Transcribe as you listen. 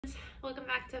Welcome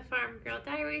back to Farm Girl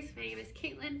Diaries. My name is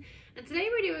Caitlin, and today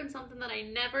we're doing something that I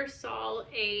never saw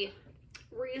a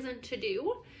reason to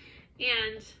do,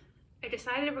 and I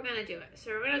decided we're gonna do it.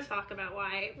 So we're gonna talk about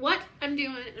what I'm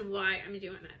doing and why I'm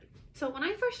doing it. So when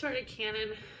I first started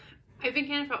canning, I've been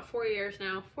canning for about 4 years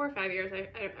now, 4 or 5 years,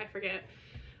 I forget.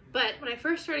 But when I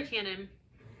first started canning,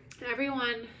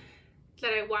 everyone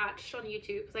that I watched on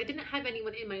YouTube, because I didn't have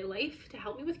anyone in my life to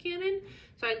help me with canning,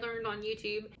 so I learned on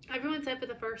YouTube. Everyone said for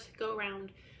the first go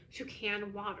around to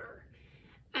can water,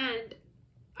 and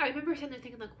I remember sitting there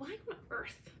thinking, like, why on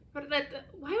earth? Why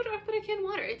would I put a can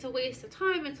water? It's a waste of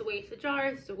time, it's a waste of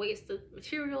jars, it's a waste of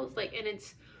materials, like, and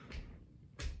it's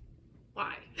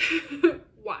why?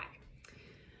 Why?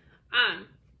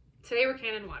 Today we're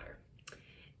canning water,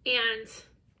 and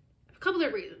a couple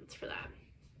of reasons for that.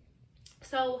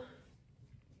 So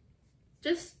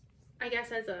just, I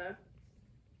guess, as a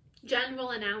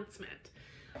general announcement,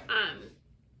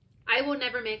 I will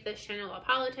never make this channel about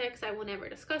politics. I will never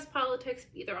discuss politics,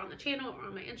 either on the channel or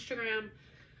on my Instagram.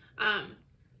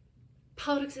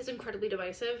 Politics is incredibly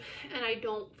divisive, and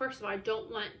first of all, I don't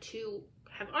want to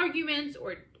have arguments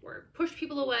or push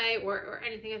people away or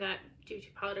anything of that due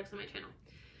to politics on my channel.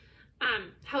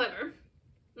 However,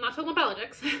 I'm not talking about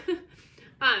politics,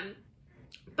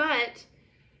 but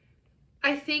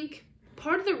I think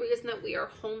part of the reason that we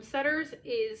are homesteaders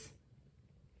is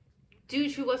due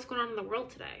to what's going on in the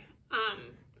world today.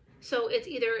 So it's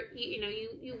either,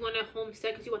 you want to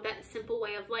homestead because you want that simple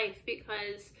way of life,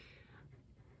 because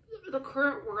the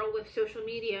current world with social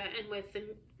media and with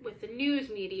the news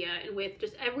media and with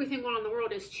just everything going on in the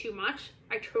world is too much.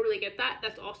 I totally get that.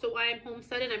 That's also why I'm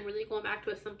homesteading. I'm really going back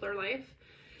to a simpler life.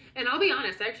 And I'll be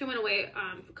honest, I actually went away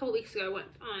a couple weeks ago. I went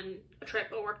on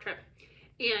a work trip,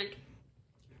 and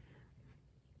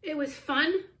it was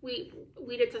fun. We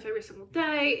did stuff every single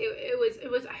day. It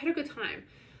was I had a good time,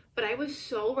 but I was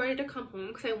so ready to come home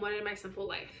because I wanted my simple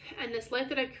life. And this life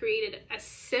that I've created, as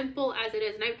simple as it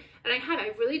is,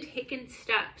 I've really taken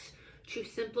steps to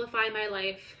simplify my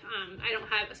life. I don't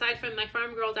have, aside from my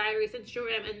Farm Girl Diaries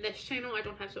Instagram and this channel, I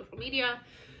don't have social media.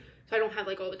 So I don't have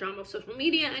like all the drama of social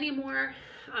media anymore.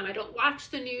 I don't watch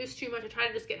the news too much. I try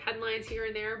to just get headlines here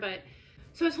and there. But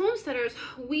so as homesteaders,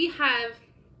 we have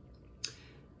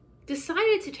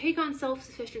decided to take on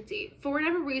self-sufficiency for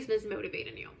whatever reason is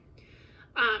motivating you.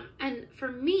 And for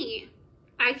me,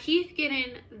 I keep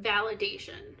getting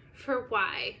validation for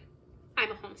why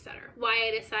I'm a homesteader, why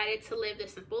I decided to live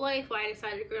this simple life, why I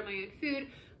decided to grow my own food,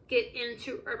 get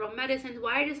into herbal medicines,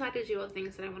 why I decided to do all the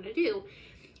things that I want to do.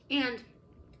 And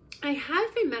I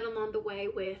have been met along the way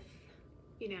with,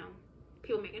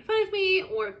 people making fun of me,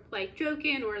 or like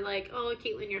joking, or like, oh,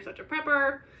 Caitlin, you're such a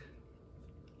prepper.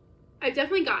 I've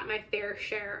definitely got my fair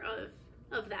share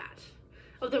of that,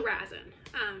 of the razzing,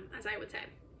 as I would say.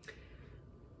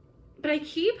 But I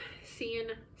keep seeing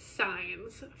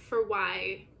signs for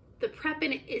why the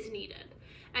prepping is needed.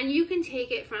 And you can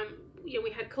take it from,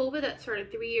 we had COVID that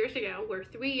started 3 years ago. We're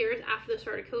 3 years after the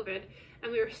start of COVID,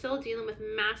 and we were still dealing with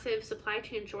massive supply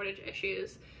chain shortage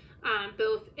issues,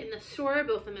 both in the store,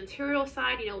 both on the material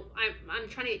side. I'm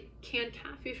trying to get canned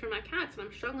cat food for my cats, and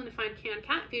I'm struggling to find canned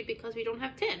cat food because we don't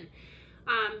have tin.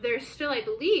 There's still, I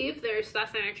believe,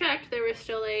 last time I checked, there is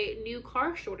still a new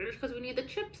car shortage because we need the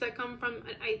chips that come from,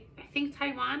 I think,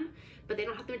 Taiwan, but they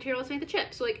don't have the materials to make the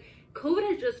chips. So, like, COVID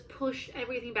has just pushed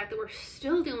everything back, that we're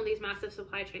still dealing with these massive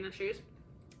supply chain issues.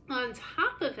 On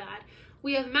top of that,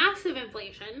 we have massive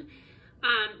inflation.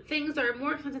 Things are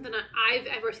more expensive than I've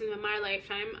ever seen in my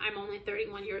lifetime. I'm only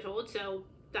 31 years old, so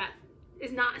that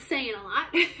is not saying a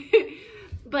lot.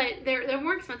 But they're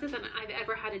more expensive than I've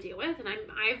ever had to deal with, and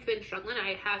I've been struggling.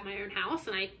 I have my own house,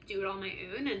 and I do it on my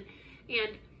own,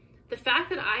 and the fact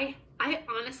that I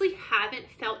honestly haven't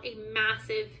felt a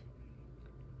massive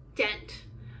dent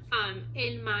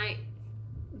in my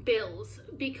bills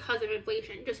because of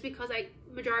inflation, just because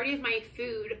majority of my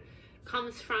food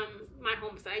comes from my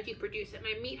homestead. I do produce it.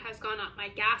 My meat has gone up, my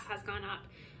gas has gone up,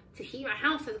 to heat my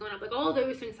house has gone up, like all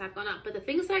those things have gone up. But the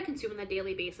things that I consume on a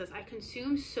daily basis, I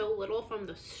consume so little from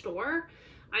the store.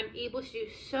 I'm able to do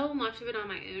so much of it on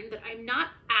my own that I'm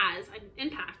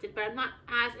impacted, but I'm not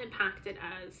as impacted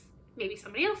as maybe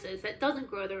somebody else is that doesn't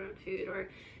grow their own food or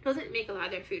doesn't make a lot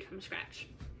of their food from scratch.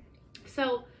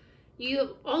 So you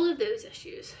have all of those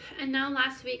issues. And now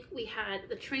last week we had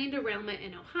the train derailment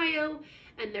in Ohio,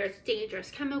 and there's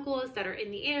dangerous chemicals that are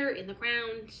in the air, in the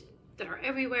ground, that are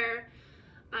everywhere.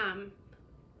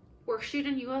 We're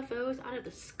shooting UFOs out of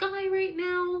the sky right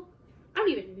now. I don't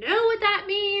even know what that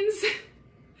means.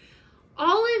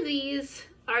 All of these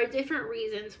are different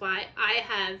reasons why I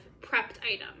have prepped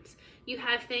items. You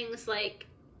have things like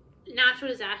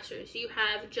natural disasters, you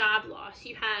have job loss,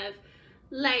 you have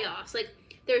layoffs. Like,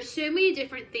 there's so many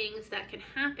different things that can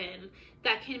happen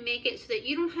that can make it so that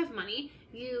you don't have money,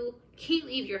 you can't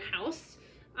leave your house,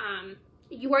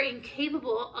 you are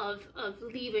incapable of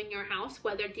leaving your house,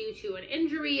 whether due to an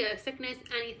injury, a sickness,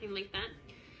 anything like that.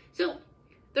 So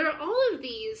there are all of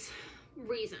these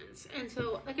reasons. And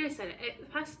so, like I said, the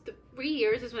past 3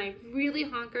 years is when I really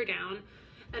hunkered down.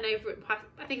 And I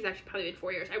think it's actually probably been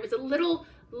 4 years. I was a little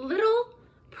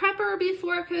prepper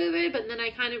before COVID, but then I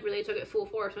kind of really took it full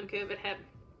force when COVID hit.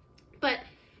 But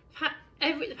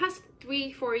the past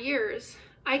 3-4 years,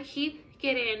 I keep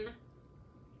getting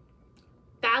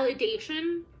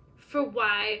validation for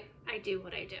why I do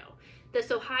what I do.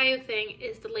 This Ohio thing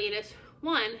is the latest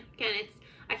one. Again,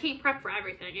 I can't prep for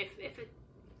everything. If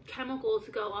chemicals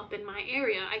go up in my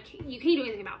area, you can't do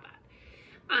anything about that.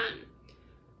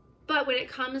 But when it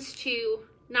comes to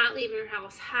not leaving your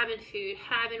house, having food,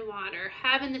 having water,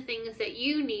 having the things that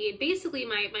you need, basically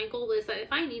my goal is that if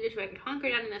I needed to, I could hunker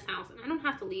down in this house and I don't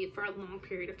have to leave for a long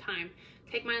period of time.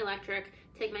 Take my electric,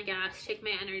 take my gas, take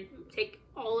my energy, take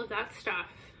all of that stuff.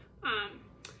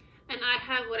 And I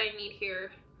have what I need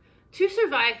here to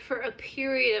survive for a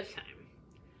period of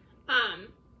time.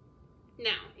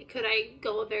 Now, could I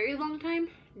go a very long time?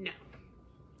 No.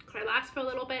 Could I last for a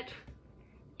little bit?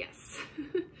 Yes.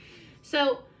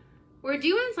 So we're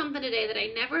doing something today that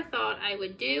I never thought I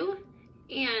would do,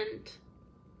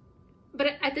 but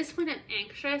at this point I'm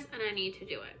anxious and I need to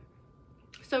do it.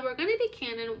 So we're going to be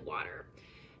canning water.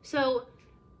 So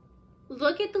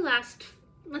look at the last,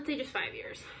 let's say just 5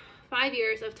 years. 5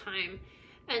 years of time,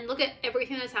 and look at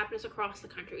everything that's happened across the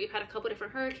country. We've had a couple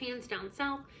different hurricanes down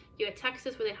south. You had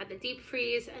Texas where they had the deep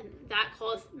freeze and that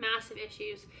caused massive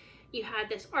issues. You had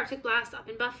this Arctic blast up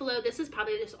in Buffalo. This is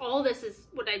probably just, all this is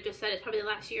what I just said is probably the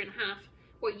last year and a half,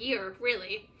 or year,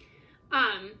 really.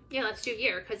 Yeah, let's do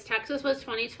year, because Texas was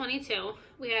 2022.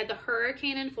 We had the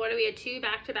hurricane in Florida. We had 2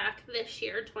 back-to-back this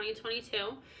year,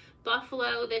 2022.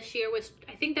 Buffalo this year was,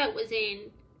 I think that was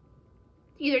in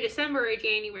either December or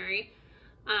January.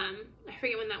 I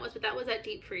forget when that was, but that was that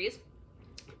deep freeze.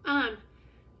 And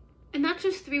that's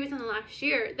just 3 within the last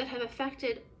year that have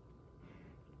affected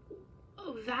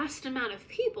a vast amount of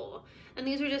people, and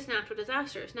these are just natural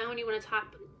disasters. Now when you want to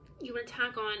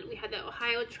tack on, we had the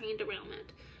Ohio train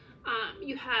derailment.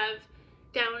 You have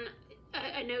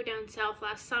I know down south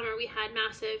last summer we had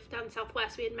down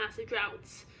southwest we had massive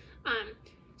droughts.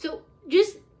 So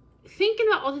just thinking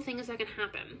about all the things that can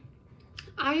happen,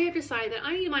 I have decided that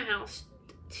I need my house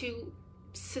to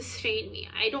sustain me.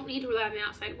 I don't need to rely on the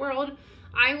outside world.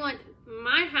 I want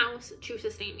my house to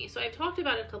sustain me. So I've talked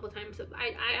about it a couple of times.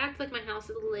 I act like my house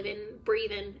is a living,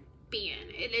 breathing being.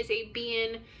 It is a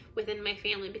being within my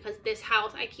family, because this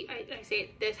house, I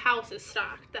say this house is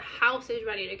stocked. The house is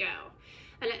ready to go.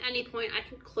 And at any point I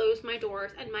can close my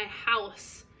doors and my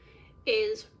house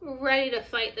is ready to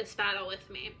fight this battle with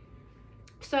me.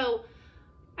 So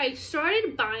I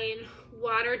started buying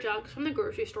water jugs from the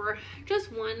grocery store,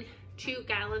 just 1-2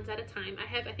 gallons at a time.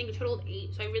 I think a total of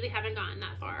 8, so I really haven't gotten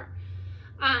that far.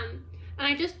 And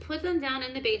I just put them down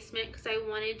in the basement because I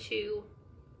wanted to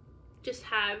just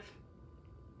have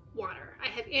water. I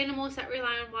have animals that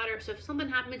rely on water, so if something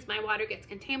happens, my water gets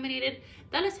contaminated.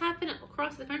 That has happened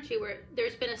across the country where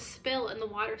there's been a spill and the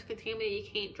water is contaminated,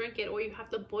 you can't drink it, or you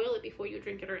have to boil it before you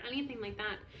drink it, or anything like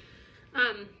that.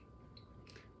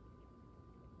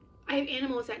 I have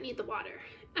animals that need the water,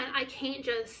 and I can't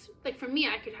just, like, for me,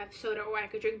 I could have soda, or I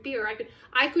could drink beer,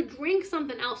 I could drink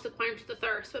something else to quench the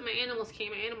thirst, but my animals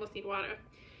can't. My animals need water.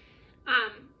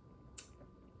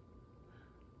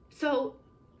 So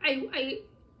I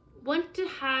want to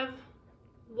have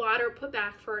water put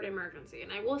back for an emergency,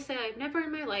 and I will say I've never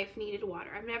in my life needed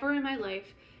water. I've never in my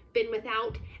life been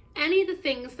without any of the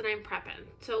things that I'm prepping.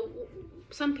 So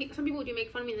some people do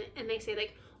make fun of me and they say,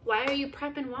 like, why are you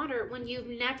prepping water when you've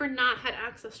never not had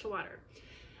access to water?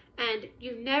 And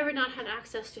you've never not had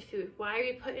access to food. Why are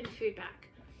you putting food back?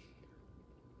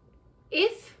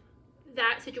 If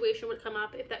that situation would come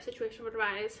up, if that situation would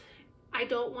arise, I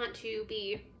don't want to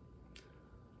be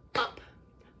up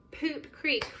poop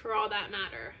creek for all that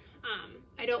matter.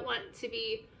 I don't want to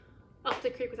be up the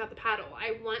creek without the paddle.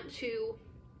 I want to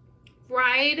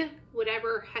ride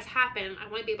whatever has happened. I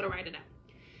want to be able to ride it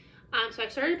out. So I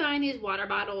started buying these water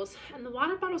bottles, and the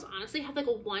water bottles honestly have like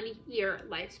a 1-year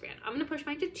lifespan. I'm gonna push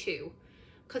mine to 2,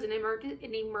 because in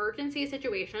emergency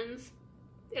situations,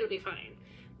 it'll be fine.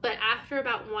 But after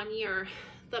about 1 year,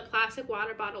 the plastic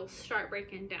water bottles start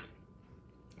breaking down.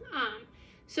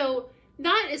 So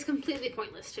that is completely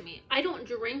pointless to me. I don't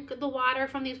drink the water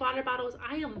from these water bottles.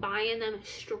 I am buying them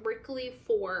strictly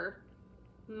for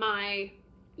my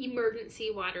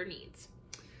emergency water needs.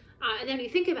 And then when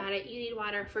you think about it, you need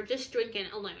water for just drinking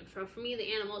alone. For me,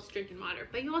 the animal is drinking water.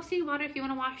 But you also need water if you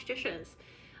want to wash dishes.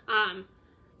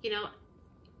 You know,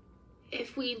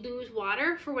 if we lose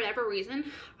water for whatever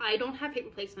reason, I don't have paper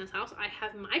plates in this house. I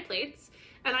have my plates,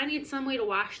 and I need some way to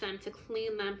wash them, to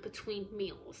clean them between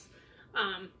meals.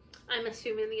 I'm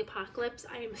assuming in the apocalypse,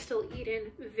 I am still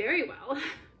eating very well.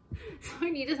 So I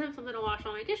need to have something to wash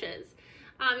all my dishes.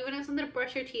 You want to have something to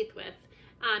brush your teeth with.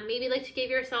 Maybe like to give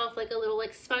yourself like a little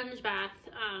like sponge bath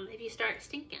if you start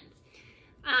stinking.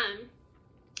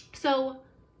 So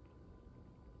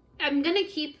I'm going to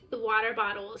keep the water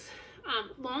bottles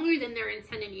longer than their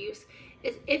intended use,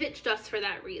 is if it's just for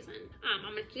that reason.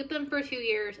 I'm going to keep them for 2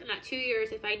 years, and at 2 years,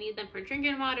 if I need them for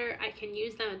drinking water, I can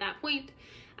use them at that point.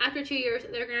 After 2 years,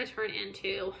 they're going to turn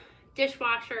into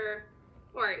dishwasher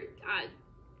or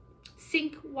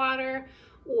sink water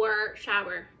or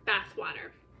shower bath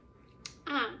water.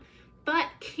 But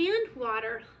canned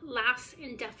water lasts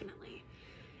indefinitely.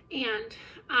 And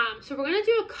so we're going to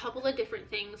do a couple of different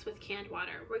things with canned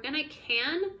water. We're going to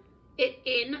can it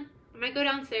in. I'm going to go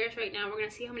downstairs right now. We're going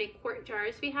to see how many quart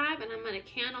jars we have. And I'm going to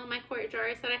can all my quart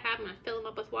jars that I have. I'm going to fill them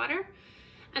up with water.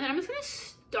 And then I'm just going to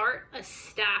start a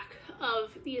stack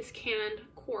of these canned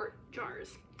quart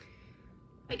jars.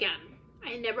 Again,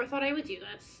 I never thought I would do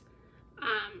this.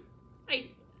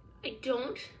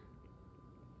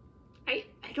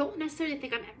 I don't necessarily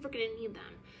think I'm ever going to need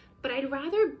them. But I'd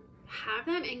rather have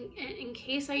them in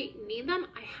case I need them.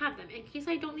 I have them. In case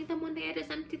I don't need them one day, I just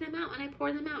empty them out and I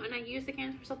pour them out and I use the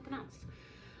cans for something else.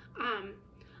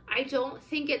 I don't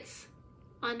think it's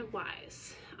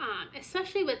unwise,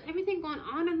 especially with everything going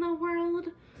on in the world.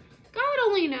 God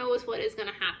only knows what is going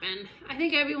to happen. I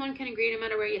think everyone can agree, no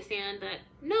matter where you stand, that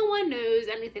no one knows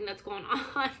anything that's going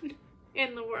on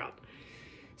in the world.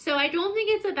 So I don't think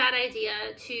it's a bad idea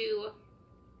to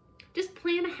just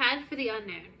plan ahead for the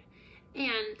unknown.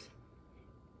 And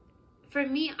for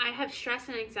me, I have stress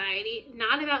and anxiety,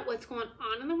 not about what's going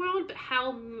on in the world, but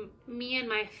how me and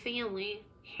my family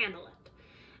handle it.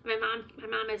 My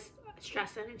mom is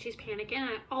stressing and she's panicking,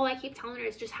 and all I keep telling her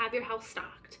is just have your house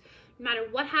stocked. No matter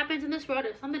what happens in this world,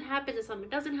 if something happens, if something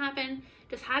doesn't happen,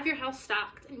 just have your house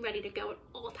stocked and ready to go at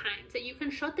all times. That you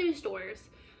can shut those doors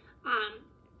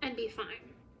and be fine.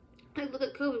 Like, look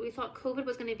at COVID. We thought COVID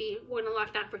was going to be, we're going to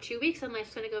lock down for 2 weeks and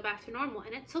life's going to go back to normal.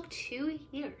 And it took 2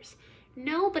 years.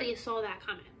 Nobody saw that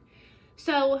coming.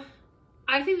 So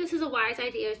I think this is a wise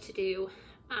idea to do.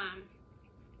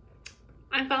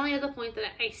 I'm finally at the point that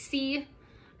I see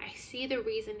the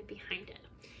reason behind it.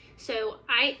 So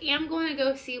I am going to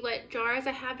go see what jars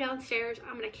I have downstairs.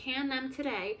 I'm going to can them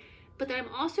today. But then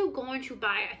I'm also going to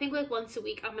buy, I think like once a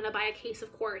week, I'm going to buy a case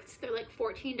of quarts. They're like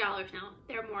 $14 now.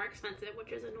 They're more expensive,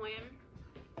 which is annoying.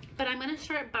 But I'm going to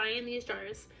start buying these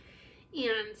jars.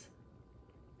 And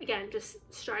again, just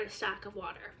start a stack of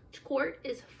water. Each quart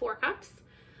is 4 cups.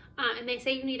 And they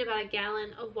say you need about 1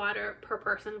 gallon of water per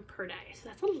person per day. So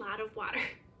that's a lot of water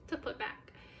to put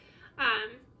back.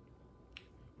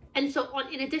 And so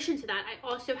in addition to that, I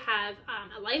also have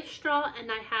a Life straw,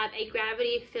 and I have a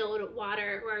gravity-filled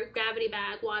water, or gravity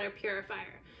bag water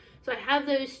purifier. So I have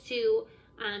those two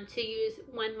to use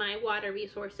when my water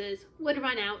resources would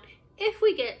run out, if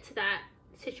we get to that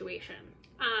situation.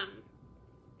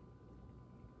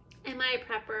 Am I a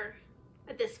prepper?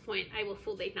 At this point, I will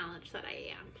fully acknowledge that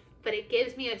I am. But it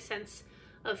gives me a sense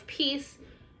of peace,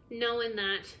 knowing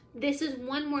that this is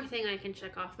one more thing I can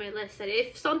check off my list, that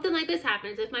if something like this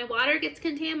happens, if my water gets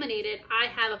contaminated, I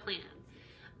have a plan.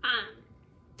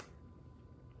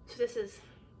 So this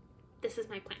is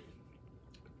my plan.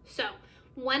 So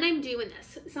when I'm doing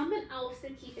this, something else to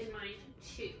keep in mind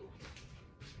too.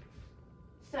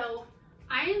 So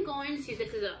I am going to,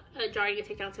 this is a jar you can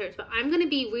take downstairs, but I'm going to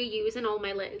be reusing all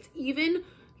my lids. Even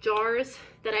jars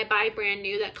that I buy brand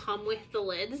new that come with the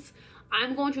lids,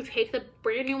 I'm going to take the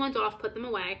brand new ones off, put them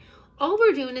away. All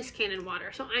we're doing is canning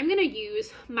water. So I'm going to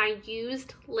use my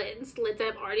used lids that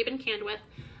have already been canned with.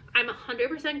 I'm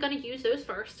 100% going to use those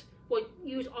first. We'll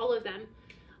use all of them.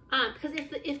 Because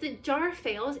if the jar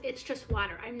fails, it's just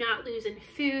water. I'm not losing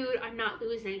food. I'm not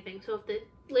losing anything. So if the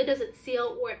lid doesn't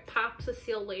seal or it pops the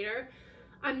seal later,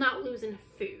 I'm not losing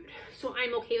food. So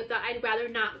I'm okay with that. I'd rather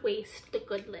not waste the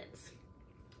good lids.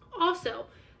 Also,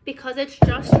 because it's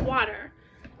just water,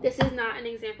 this is not an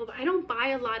example, but I don't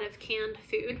buy a lot of canned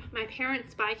food. My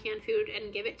parents buy canned food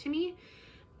and give it to me,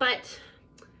 but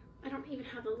I don't even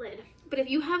have a lid. But if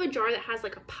you have a jar that has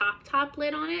like a pop top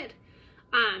lid on it,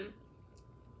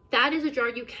 that is a jar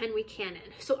you can recan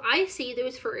in. So I see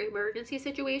those for emergency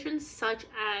situations, such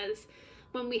as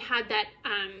when we had that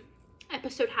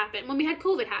episode happened, when we had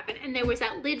COVID happen, and there was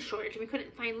that lid shortage and we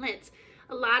couldn't find lids.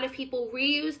 A lot of people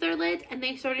reused their lids, and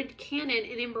they started canning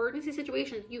in emergency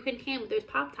situations. You can can with those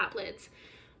pop top lids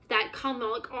that come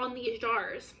like on these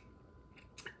jars.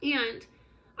 And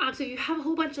so if you have a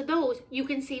whole bunch of those, you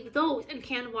can save those and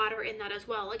can water in that as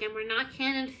well. Again, we're not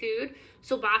canning food,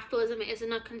 so botulism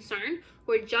isn't a concern.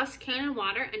 We're just canning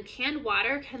water, and canned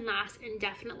water can last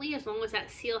indefinitely as long as that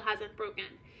seal hasn't broken.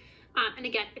 And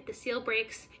again, if the seal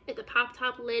breaks, if the pop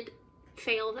top lid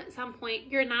fails at some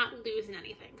point, you're not losing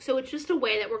anything. So it's just a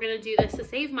way that we're going to do this to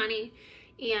save money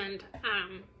and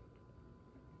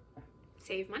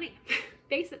save money,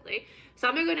 basically. So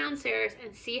I'm going to go downstairs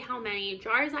and see how many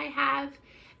jars I have,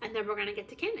 and then we're going to get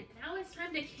to canning. Now it's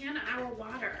time to can our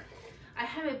water. I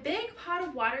have a big pot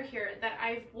of water here that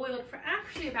I've boiled for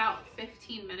actually about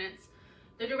 15 minutes.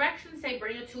 The directions say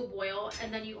bring it to a boil,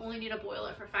 and then you only need to boil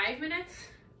it for 5 minutes.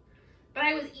 But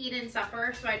I was eating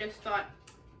supper, so I just thought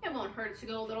it won't hurt to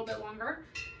go a little bit longer.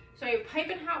 So I pipe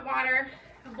in hot water,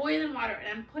 boiling water,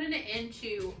 and I'm putting it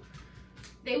into,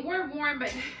 they were warm,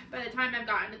 but by the time I've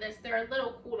gotten to this, they're a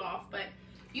little cooled off. But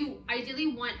you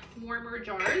ideally want warmer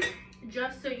jars,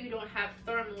 just so you don't have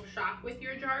thermal shock with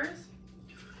your jars.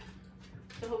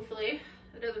 So hopefully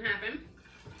that doesn't happen.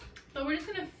 So we're just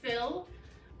gonna fill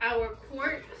our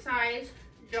quart size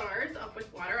jars up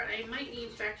with water, and I might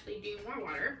need to actually do more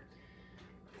water.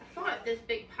 I thought this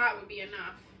big pot would be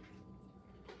enough.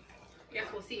 I guess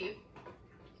we'll see.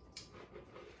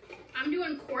 I'm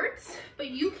doing quarts,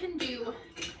 but you could do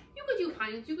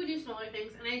pints, you could do smaller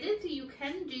things, and I did see you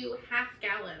can do half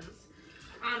gallons.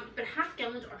 But half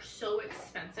gallons are so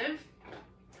expensive.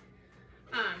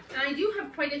 And I do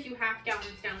have quite a few half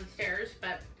gallons downstairs,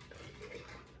 but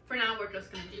for now we're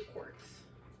just gonna do quarts.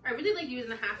 I really like using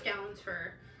the half gallons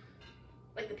for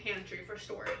like the pantry for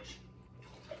storage.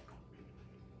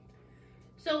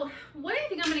 So what I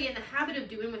think I'm gonna get in the habit of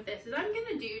doing with this is I'm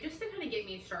gonna do, just to kind of get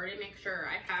me started, make sure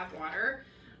I have water,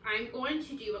 I'm going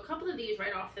to do a couple of these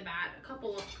right off the bat, a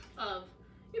couple of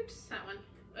oops, that one,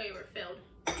 oh, you were filled.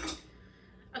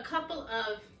 A couple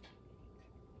of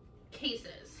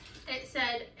cases. It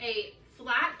said a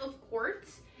flat of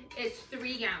quarts is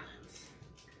 3 gallons.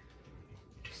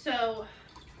 So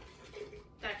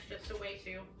that's just a way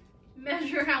to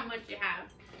measure how much you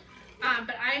have.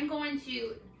 But I'm going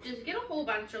to just get a whole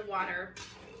bunch of water,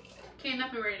 canned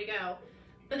up and ready to go.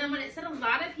 But then what it said a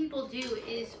lot of people do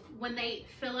is when they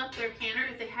fill up their canner,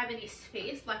 if they have any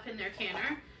space left in their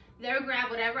canner, they'll grab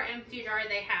whatever empty jar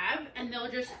they have and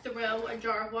they'll just throw a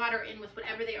jar of water in with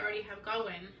whatever they already have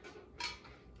going.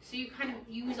 So you kind of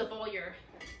use up all your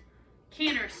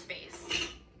canner space.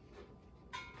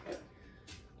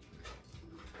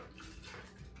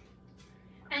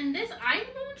 And this, I'm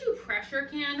going to pressure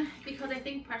can because I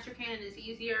think pressure can is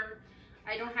easier.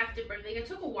 I don't have to bring, like it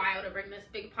took a while to bring this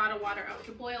big pot of water up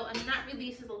to boil, and that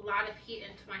releases a lot of heat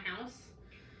into my house.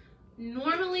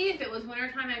 Normally, if it was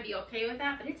wintertime, I'd be okay with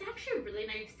that, but it's actually a really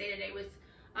nice day today. It was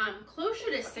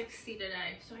closer to 60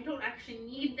 today, so I don't actually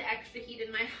need the extra heat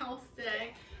in my house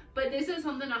today. But this is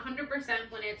something 100%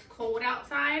 when it's cold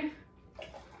outside.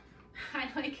 I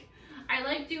like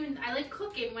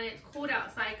cooking when it's cold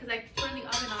outside because I turn the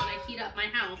oven on, I heat up my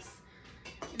house.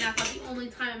 And that's not the only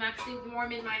time I'm actually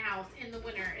warm in my house in the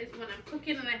winter is when I'm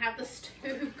cooking and I have the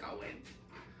stove going.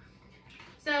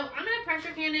 So I'm gonna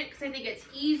pressure can it because I think it's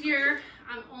easier.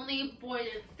 I'm only boiling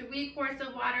 3 quarts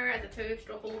of water as opposed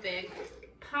to a whole big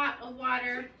pot of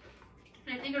water.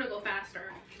 And I think it'll go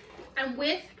faster. And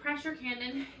with pressure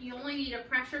canning, you only need to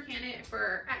pressure can it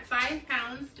for at 5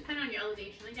 pounds, depending on your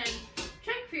elevation. Again,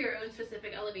 check for your own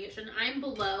specific elevation. I'm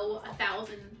below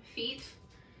 1,000 feet.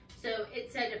 So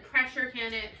it said to pressure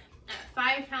can it at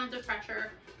 5 pounds of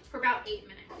pressure for about 8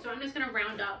 minutes. So I'm just gonna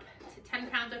round up to 10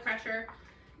 pounds of pressure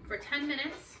for 10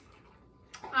 minutes.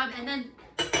 And then,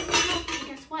 oh,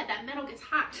 guess what? That metal gets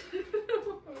hot.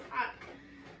 Hot.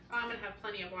 Oh, I'm gonna have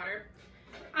plenty of water.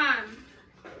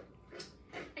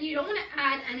 And you don't want to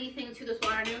add anything to this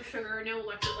water, no sugar, no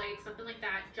electrolytes, something like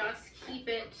that. Just keep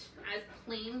it as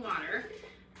plain water.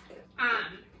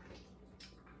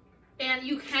 And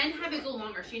you can have it go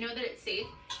longer, so you know that it's safe.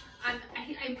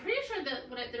 I'm pretty sure that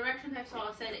the directions I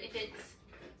saw said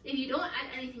if you don't add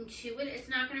anything to it, it's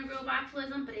not going to grow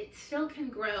botulism, but it still can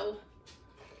grow.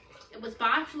 It was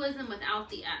botulism without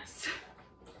the S.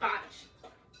 I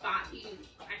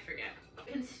forget.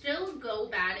 It can still go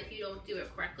bad if you don't do it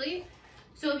correctly.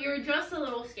 So if you're just a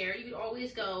little scared, you could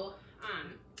always go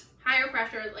higher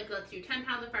pressure, like let's do 10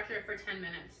 pounds of pressure for 10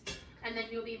 minutes, and then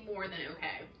you'll be more than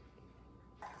okay.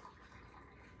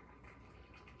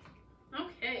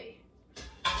 Okay,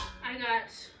 I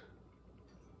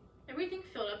everything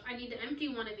filled up. I need to empty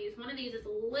one of these. One of these is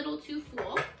a little too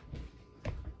full.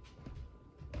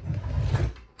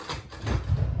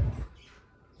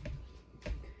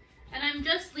 And I'm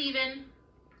just leaving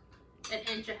an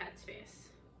inch of headspace.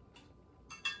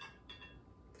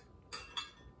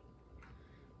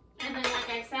 And then, like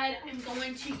I said, I'm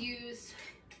going to use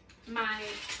my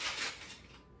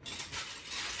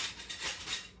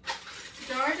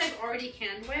jars I've already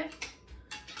canned with.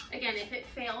 Again, if it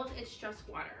fails, it's just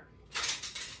water.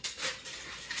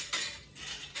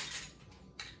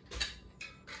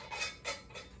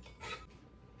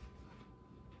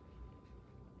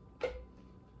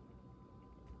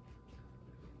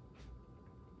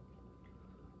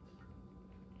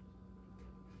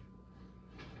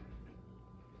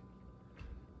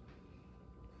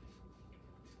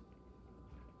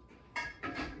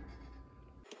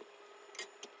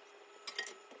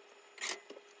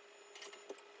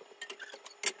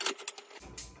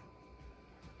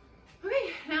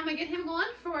 Now I'm gonna get him going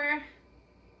for,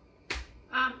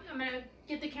 I'm gonna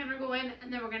get the canner going,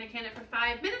 and then we're gonna can it for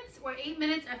 5 minutes or 8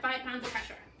 minutes at 5 pounds of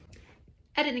pressure.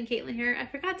 Editing Caitlin here. I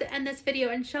forgot to end this video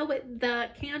and show what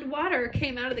the canned water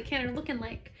came out of the canner looking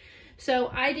like. So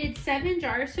I did 7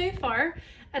 jars so far,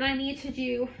 and I need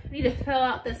to fill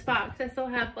out this box. I still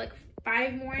have like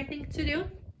 5 more I think to do.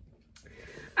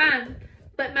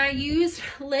 But my used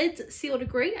lids sealed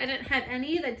great. I didn't have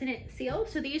any that didn't seal.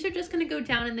 So these are just going to go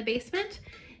down in the basement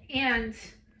and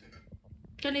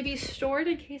going to be stored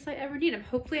in case I ever need them.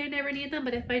 Hopefully I never need them,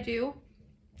 but if I do,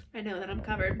 I know that I'm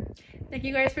covered. Thank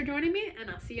you guys for joining me, and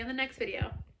I'll see you in the next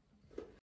video.